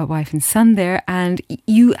have a wife and son there, and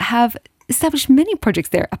you have established many projects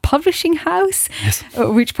there. A publishing house, yes,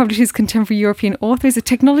 which publishes contemporary European authors, a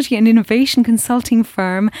technology and innovation consulting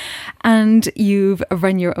firm, and you've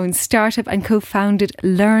run your own startup and co-founded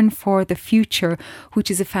Learn for the Future, which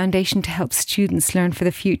is a foundation to help students learn for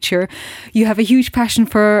the future. You have a huge passion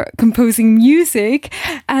for composing music,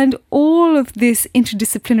 and all of this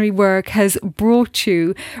interdisciplinary work has brought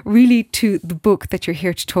you really to the book that you're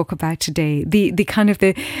here to talk about today, the kind of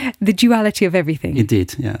the duality of everything.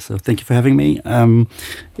 Indeed, yeah. So thank you for having me.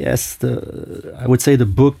 Yes, I would say the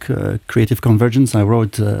book Creative Convergence I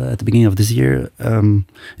wrote at the beginning of this year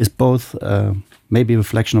is both maybe a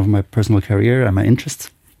reflection of my personal career and my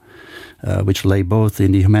interests, which lay both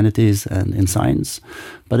in the humanities and in science.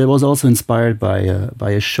 But it was also inspired by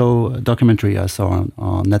a documentary I saw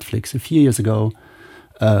on Netflix a few years ago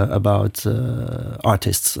about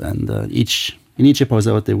artists, and in each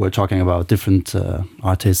episode they were talking about different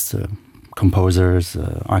artists, composers,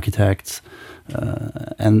 architects,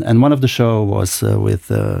 and one of the show was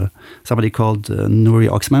with somebody called Nuri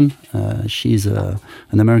Oxman. She's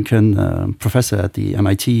an American professor at the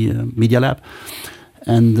MIT Media Lab.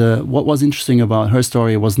 And what was interesting about her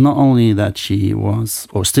story was not only that she was,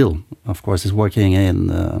 or still, of course, is working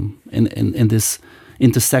in this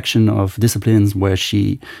intersection of disciplines where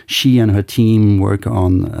she and her team work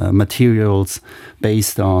on materials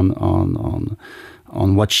based on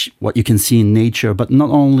what you can see in nature, but not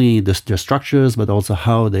only their structures, but also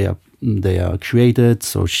how they are created.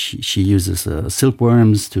 So she uses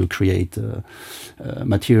silkworms to create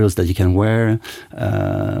materials that you can wear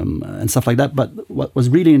and stuff like that. But what was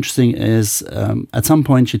really interesting is at some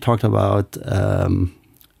point she talked about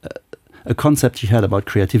a concept she had about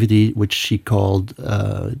creativity, which she called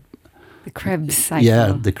the Krebs cycle.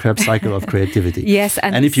 Yeah, the Krebs cycle of creativity. Yes,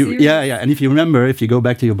 and if you and if you remember, if you go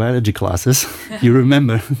back to your biology classes, you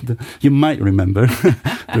might remember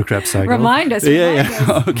the Krebs cycle. Remind us.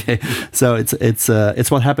 Okay. So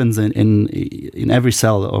it's what happens in every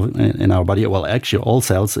cell in our body. Well, actually, all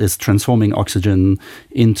cells is transforming oxygen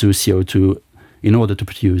into CO2 in order to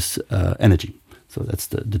produce energy. So that's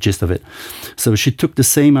the gist of it. So she took the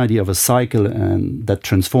same idea of a cycle and that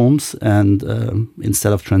transforms, and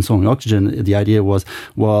instead of transforming oxygen, the idea was,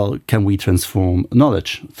 well, can we transform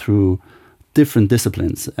knowledge through different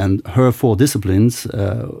disciplines? And her 4 disciplines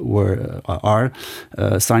are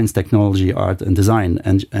science, technology, art, and design.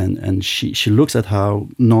 And she looks at how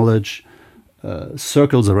knowledge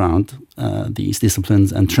circles around these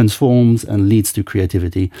disciplines and transforms and leads to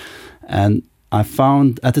creativity. And I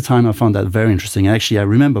found that very interesting. Actually, I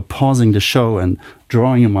remember pausing the show and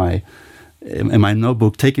drawing in my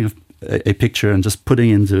notebook, taking a picture and just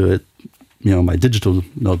putting into it, my digital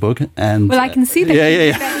notebook. And well, I can see that.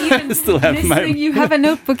 I still have you have a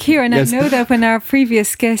notebook here, and yes. I know that when our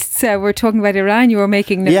previous guests were talking about Iran, you were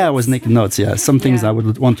making notes. Yeah, I was making notes. Yeah, some things I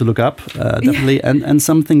would want to look up definitely, and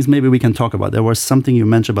some things maybe we can talk about. There was something you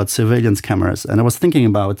mentioned about surveillance cameras, and I was thinking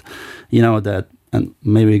about, that. And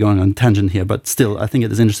maybe going on tangent here, but still, I think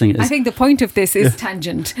it is interesting. I think the point of this is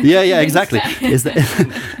tangent. Yeah, exactly. is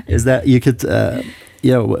that you could,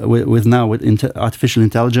 with artificial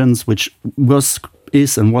intelligence, which was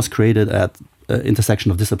created at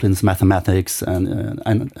intersection of disciplines, mathematics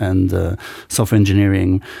and software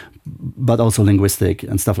engineering, but also linguistic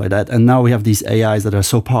and stuff like that. And now we have these AIs that are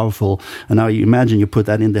so powerful. And now you imagine you put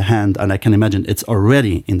that in the hand, and I can imagine it's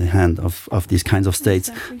already in the hand of these kinds of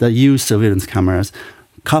states that use surveillance cameras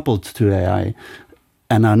coupled to AI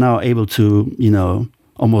and are now able to,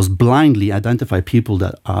 almost blindly identify people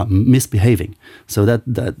that are misbehaving. So that's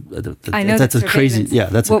a crazy. Yeah,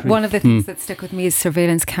 that's one of the things that stuck with me is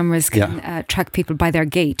surveillance cameras can track people by their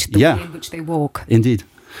gait, the way in which they walk. Indeed.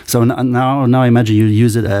 So now imagine you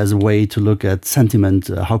use it as a way to look at sentiment,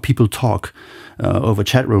 how people talk over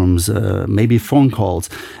chat rooms, maybe phone calls,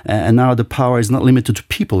 and now the power is not limited to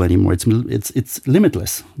people anymore. It's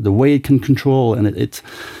limitless. The way it can control, and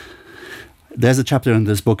there's a chapter in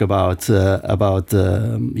this book about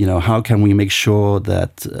how can we make sure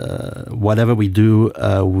that whatever we do,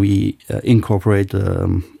 we incorporate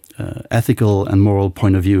ethical and moral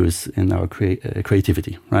point of views in our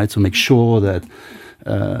creativity, right? So make sure that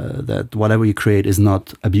whatever you create is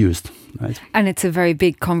not abused, right? And it's a very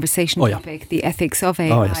big conversation topic, the ethics of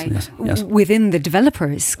AI yes. within the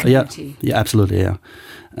developers community. Yeah, absolutely, yeah.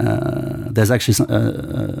 There's actually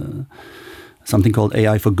something called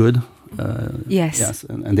AI for Good, Yes,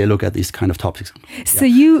 and they look at these kind of topics. So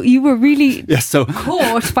you were really so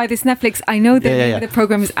caught by this Netflix. I know the name of the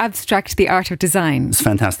program is Abstract: The Art of Design. It's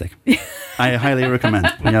fantastic. I highly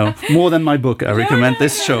recommend. More than my book, I recommend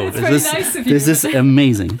this show. This is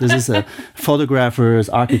amazing. This is photographers,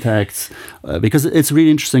 architects, because it's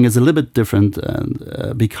really interesting. It's a little bit different,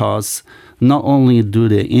 because not only do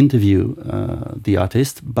they interview the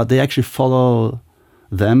artist, but they actually follow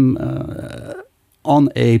them on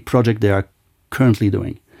a project they are currently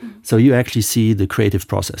doing. So you actually see the creative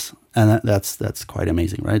process, and that's quite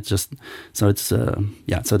amazing, right? So it's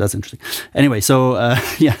so that's interesting. Anyway, so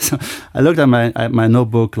so I looked at my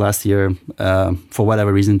notebook last year for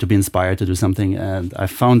whatever reason to be inspired to do something, and I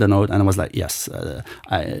found a note, and I was like, yes,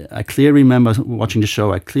 I clearly remember watching the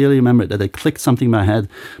show. I clearly remember that it clicked something in my head,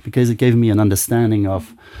 because it gave me an understanding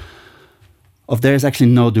of there's actually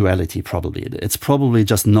no duality. Probably it's probably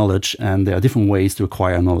just knowledge, and there are different ways to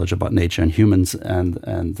acquire knowledge about nature and humans, and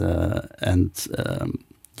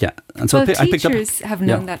so I picked up. Teachers have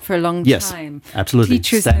known that for a long yes, time. absolutely.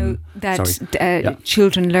 Teachers know that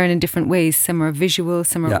children learn in different ways. Some are visual,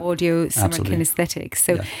 some are audio, some are kinesthetic.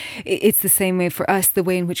 So it's the same way for us. The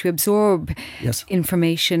way in which we absorb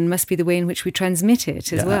information must be the way in which we transmit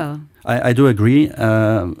it as well. I do agree.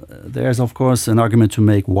 There's, of course, an argument to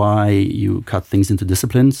make why you cut things into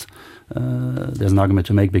disciplines. There's an argument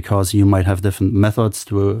to make because you might have different methods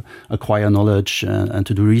to acquire knowledge and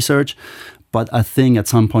to do research. But I think at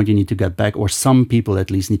some point you need to get back, or some people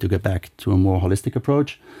at least need to get back to a more holistic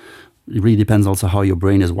approach. It really depends also how your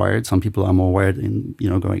brain is wired. Some people are more wired in,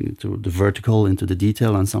 going to the vertical, into the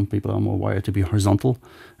detail, and some people are more wired to be horizontal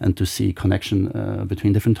and to see connection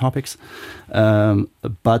between different topics.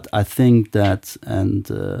 But I think that, and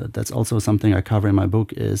that's also something I cover in my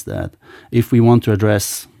book, is that if we want to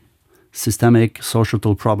address systemic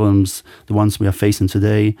societal problems, the ones we are facing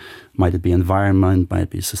today, might it be environment, might it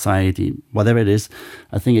be society, whatever it is,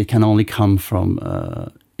 I think it can only come from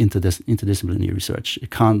interdisciplinary research. It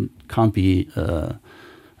can't be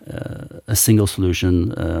a single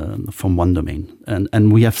solution from one domain,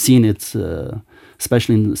 and we have seen it,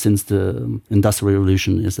 especially since the Industrial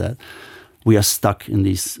Revolution, is that we are stuck in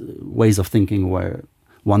these ways of thinking where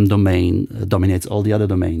one domain dominates all the other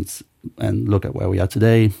domains. And look at where we are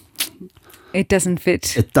today. It doesn't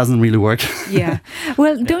fit. It doesn't really work. Yeah.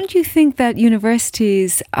 Well, don't you think that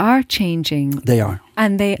universities are changing? They are.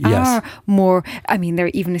 And they are more, they're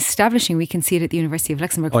even establishing, we can see it at the University of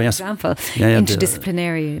Luxembourg, for example,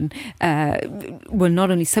 interdisciplinary, not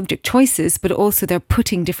only subject choices, but also they're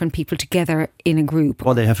putting different people together in a group.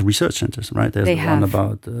 Well, they have research centers, right? There's one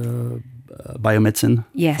about biomedicine,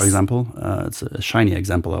 for example. It's a shiny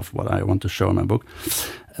example of what I want to show in my book.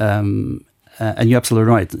 And you're absolutely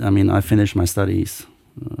right. I finished my studies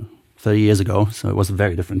 30 years ago, so it was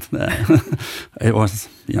very different. It was,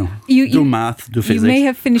 do math, do physics. You may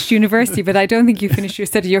have finished university, but I don't think you finished your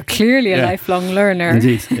study. You're clearly a lifelong learner.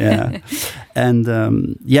 Indeed, yeah. And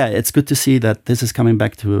it's good to see that this is coming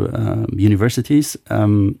back to universities.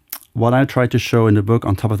 What I try to show in the book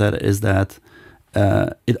on top of that is that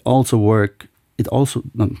let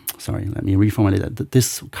me reformulate that.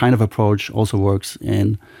 This kind of approach also works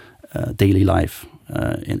in daily life,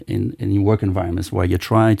 in work environments where you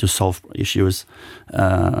try to solve issues.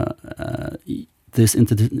 This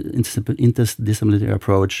interdisciplinary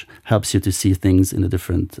approach helps you to see things in a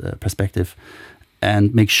different perspective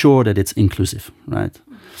and make sure that it's inclusive, right?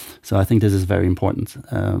 So I think this is very important.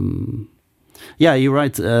 You're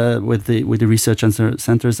right. With the research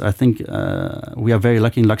centers, I think we are very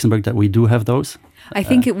lucky in Luxembourg that we do have those. I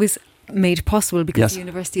think it was made possible because the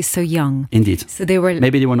university is so young. Indeed. So they were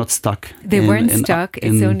not stuck. They weren't stuck.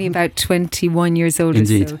 It's only about 21 years old or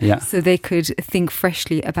so. Yeah. So they could think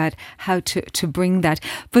freshly about how to bring that.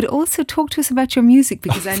 But also talk to us about your music,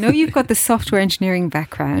 because I know you've got the software engineering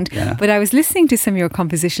background, but I was listening to some of your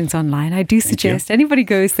compositions online. I do suggest anybody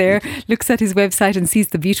goes there, looks at his website and sees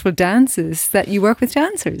the beautiful dances, that you work with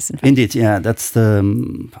dancers. Indeed, yeah. That's the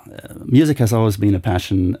music has always been a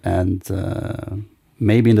passion, and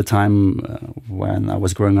maybe in the time when I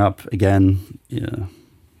was growing up, again,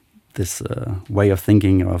 this way of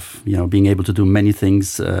thinking of being able to do many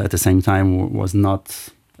things at the same time was not.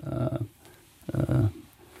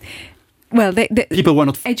 People were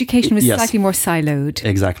not. Education was slightly more siloed.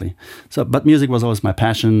 Exactly. So, but music was always my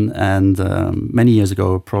passion, and many years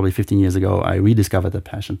ago, probably 15 years ago, I rediscovered that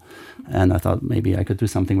passion, and I thought maybe I could do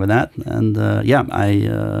something with that. And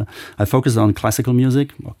I focused on classical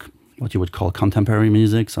music, what you would call contemporary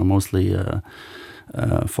music, so mostly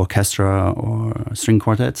for orchestra or string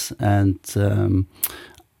quartets. And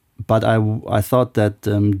but I thought that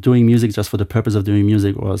doing music just for the purpose of doing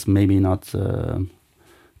music was maybe not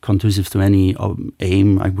conducive to any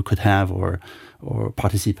aim I could have or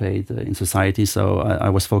participate in society. So I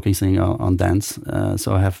was focusing on dance.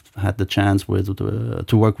 So I have had the chance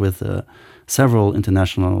to work with several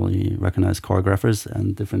internationally recognized choreographers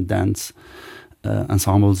and different dance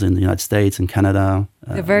ensembles in the United States and Canada.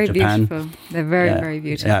 They're very Japan. beautiful. They're very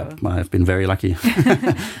beautiful. Yeah, I've been very lucky.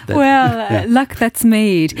 Luck that's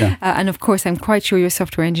made. Yeah. And of course, I'm quite sure your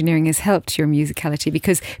software engineering has helped your musicality,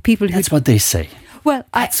 because people who... That's what they say. Well,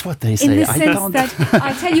 that's what they say. In the sense that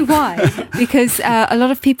I'll tell you why. Because a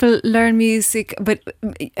lot of people learn music, but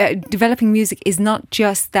developing music is not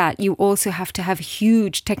just that. You also have to have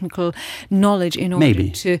huge technical knowledge in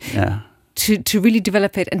order to really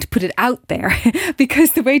develop it and to put it out there.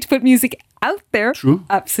 Because the way to put music out there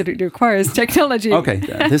absolutely requires technology. Okay,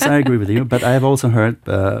 this I agree with you. But I have also heard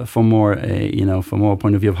from more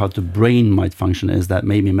point of view of how the brain might function is that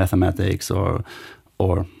maybe mathematics or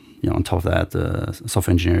on top of that,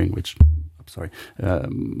 software engineering, which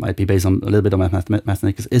might be based on a little bit of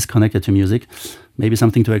mathematics, is connected to music. Maybe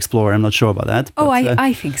something to explore. I'm not sure about that. But,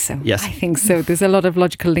 I think so. Yes. I think so. There's a lot of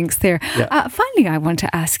logical links there. Yeah. Finally, I want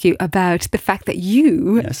to ask you about the fact that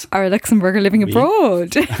you are a Luxembourger living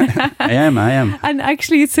abroad. I am. And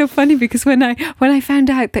actually, it's so funny because when I found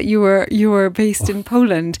out that you were based in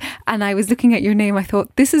Poland and I was looking at your name, I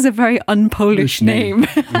thought, this is a very un-Polish name.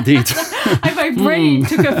 Indeed. And my brain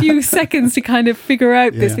took a few seconds to kind of figure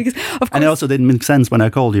out this because, of course... And it also didn't make sense when I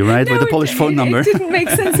called you, right? No, with the Polish phone number. It didn't make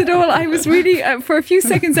sense at all. I was really... for a few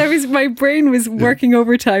seconds, my brain was working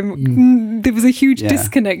overtime. There was a huge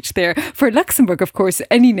disconnect there. For Luxembourg, of course,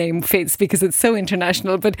 any name fits because it's so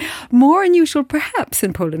international, but more unusual perhaps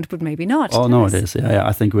in Poland, but maybe not. Oh, no, it is. Yeah,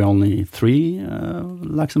 I think we're only 3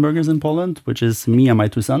 Luxembourgers in Poland, which is me and my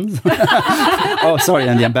 2 sons. Oh, sorry,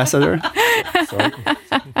 and the ambassador. Sorry.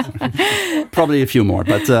 Probably a few more,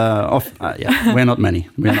 but we're not many.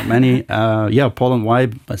 Poland, why?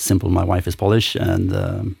 Simple. My wife is Polish,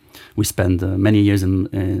 and we spent many years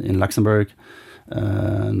in Luxembourg.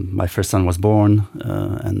 My first son was born,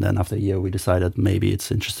 and then after a year, we decided maybe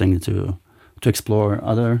it's interesting to explore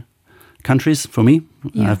other countries. For me,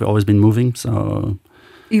 I've always been moving, so.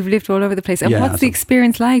 You've lived all over the place. And what's the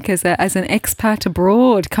experience like as an expat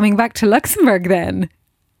abroad, coming back to Luxembourg then?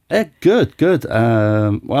 Good.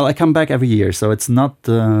 Well, I come back every year, so it's not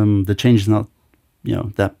the change is not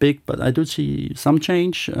that big, but I do see some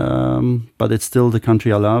change. But it's still the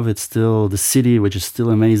country I love. It's still the city, which is still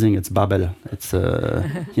amazing. It's Babel. It's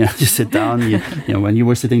you sit down. When you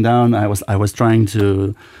were sitting down, I was trying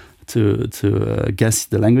to guess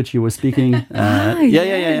the language you were speaking.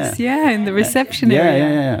 In the reception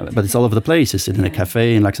area. But it's all over the place. You sit in a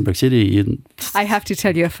cafe in Luxembourg City. I have to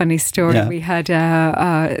tell you a funny story. We had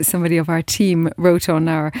somebody of our team wrote on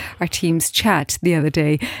our team's chat the other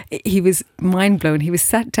day. He was mind blown. He was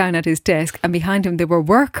sat down at his desk, and behind him there were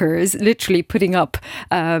workers literally putting up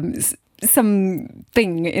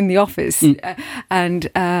something in the office and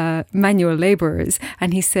manual labourers,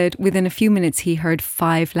 and he said within a few minutes he heard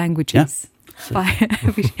 5 languages.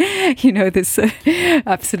 This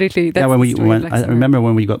absolutely. That's I remember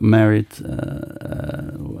when we got married.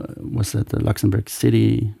 Was it the Luxembourg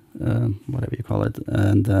City, whatever you call it,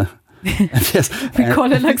 and. Yes, we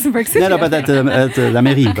call it Luxembourg City. No, but at La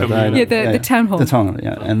Mairie, the town hall. The town hall,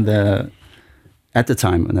 and at the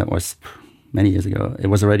time, and that was many years ago, it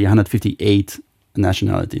was already 158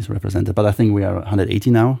 nationalities represented, but I think we are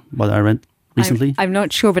 180 now. What I read recently. I'm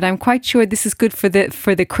not sure, but I'm quite sure this is good for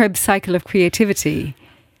the Krebs cycle of creativity.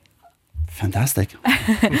 Fantastic.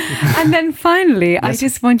 And then finally, I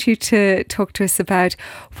just want you to talk to us about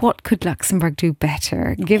what could Luxembourg do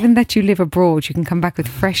better? Given that you live abroad, you can come back with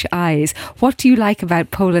fresh eyes. What do you like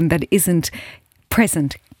about Poland that isn't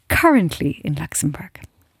present currently in Luxembourg?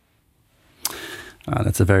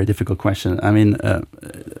 That's a very difficult question. I mean,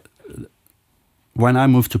 when I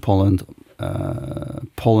moved to Poland,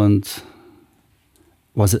 Poland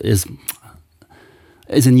is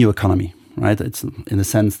a new economy, right? It's in the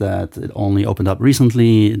sense that it only opened up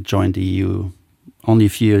recently, it joined the EU only a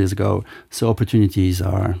few years ago, so opportunities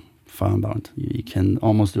are far-bound. You can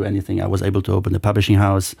almost do anything. I was able to open a publishing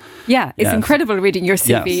house. Yeah, it's incredible reading your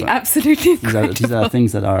CV. So absolutely incredible. These are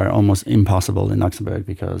things that are almost impossible in Luxembourg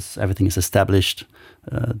because everything is established.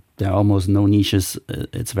 There are almost no niches.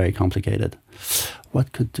 It's very complicated.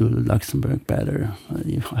 What could do Luxembourg better?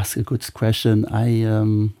 You ask a good question.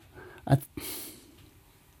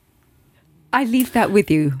 I leave that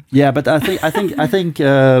with you. Yeah, but I think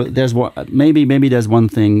there's maybe there's one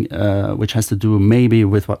thing which has to do maybe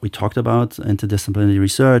with what we talked about, interdisciplinary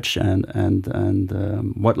research and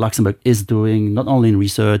what Luxembourg is doing, not only in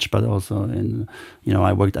research but also in,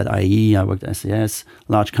 I worked at IE, I worked at SAS,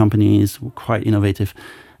 large companies, quite innovative,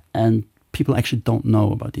 and people actually don't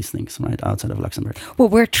know about these things, right, outside of Luxembourg. Well,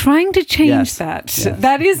 we're trying to change that. Yes.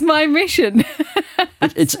 That is my mission.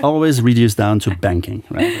 But it's always reduced down to banking,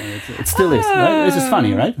 right? It still is, right? This is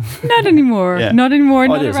funny, right? Not anymore. Yeah. Not anymore. Oh,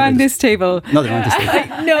 not around this table. Not around this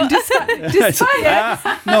table. No, despite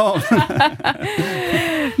no.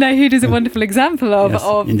 Nahid is a wonderful example of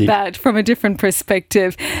Yes, that from a different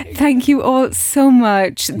perspective. Thank you all so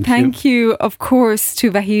much. Thank you, of course,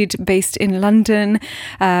 to Vahid, based in London,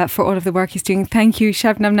 for all of the work he's doing. Thank you,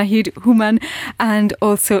 Shabnam, Nahid, Human, and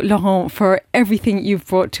also Laurent, for everything you've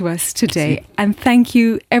brought to us today. And thank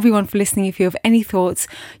you, everyone, for listening. If you have any thoughts,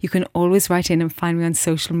 you can always write in and find me on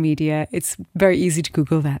social media. It's very easy to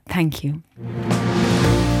Google that. Thank you.